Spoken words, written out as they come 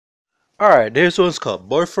Alright, there's one's called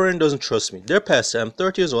Boyfriend Doesn't Trust Me. They're past it. I'm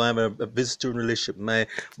 30 years old. I'm a visiting relationship. My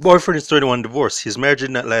boyfriend is 31, divorced. His marriage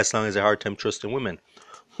did not last long. He has a hard time trusting women.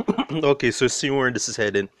 Okay, so see where this is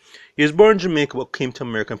heading. He was born in Jamaica but came to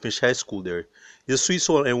America and finished high school there. He's a sweet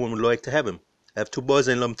soul and women would like to have him. I have two boys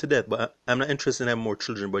and I love him to death, but I'm not interested in having more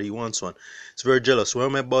children, but he wants one. He's very jealous.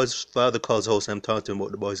 When my boy's father calls the house and I'm talking to him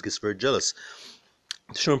about the boys, he gets very jealous.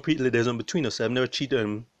 To show him repeatedly there's nothing between us. I've never cheated on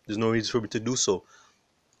him. There's no reason for me to do so.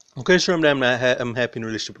 I'm quite sure I'm happy in the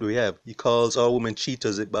relationship that we have. He calls all women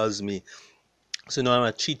cheaters. It bothers me. So no, I'm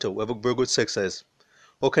not a cheater. We have a very good sex life.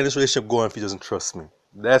 How can this relationship go on if he doesn't trust me?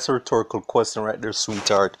 That's a rhetorical question right there,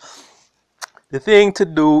 sweetheart. The thing to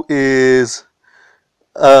do is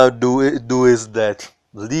that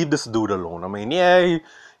leave this dude alone. I mean, yeah,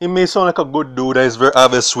 he may sound like a good dude. That is very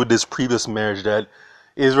obvious with his previous marriage that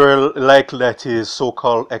is very likely that his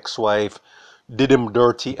so-called ex-wife did him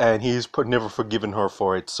dirty, and he's never forgiven her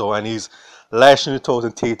for it. So, and he's lashing it out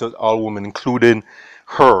and taking out all women, including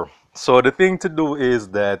her. So the thing to do is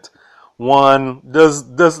that one does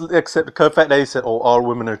accept the fact that he said, "Oh, all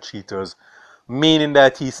women are cheaters," meaning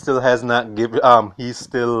that he still has not let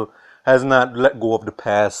go of the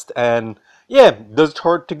past. And yeah, does it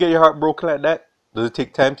hurt to get your heart broken like that? Does it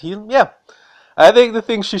take time to heal? Yeah. I think the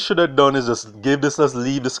thing she should have done is just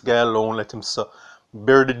leave this guy alone, let him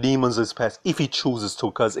bury the demons of his past if he chooses to.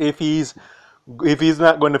 Because if he's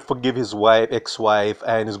not going to forgive his ex-wife,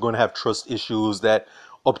 and is going to have trust issues that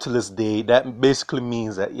up to this day, that basically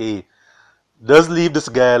means that does leave this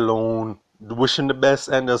guy alone, wish him the best,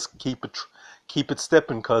 and just keep it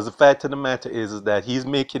stepping. Because the fact of the matter is that he's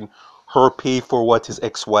making her pay for what his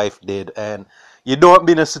ex-wife did, and you don't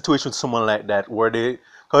be in a situation with someone like that where because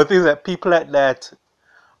the thing is that people like that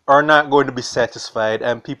are not going to be satisfied,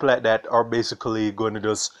 and people like that are basically going to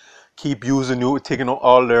just keep using you, taking out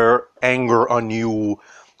all their anger on you,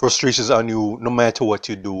 frustrations on you, no matter what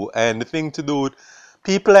you do. And the thing to do with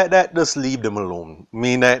people like that, just leave them alone. I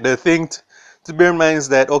mean, that the thing to bear in mind is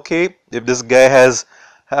that, okay, if this guy has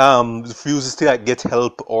refuses to get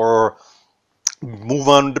help or move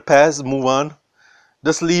on with the past, move on,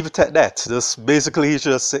 just leave it at that. Just basically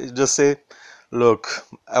just say, look,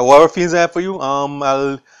 whatever feelings I have for you,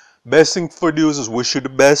 I'll best thing for you is wish you the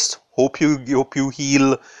best. Hope you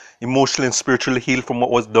heal emotionally and spiritually, heal from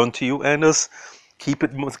what was done to you, and just keep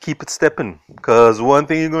it stepping. Because one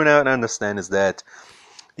thing you're going to have to understand is that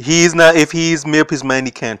he's not if he's made up his mind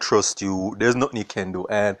he can't trust you. There's nothing you can do.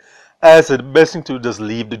 And as I said, the best thing to do is just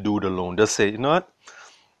leave the dude alone. Just say, you know what?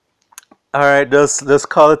 All right, let's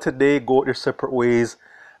call it today. Go your separate ways,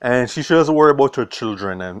 and she should just worry about her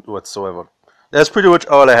children and whatsoever. That's pretty much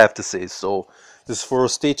all I have to say. So, this is for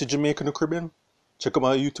State of Jamaica and the Caribbean. Check out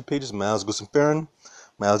my YouTube pages, Miles Goose and Farron,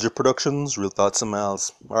 Miles Your Productions, Real Thoughts and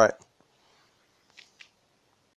Miles. All right.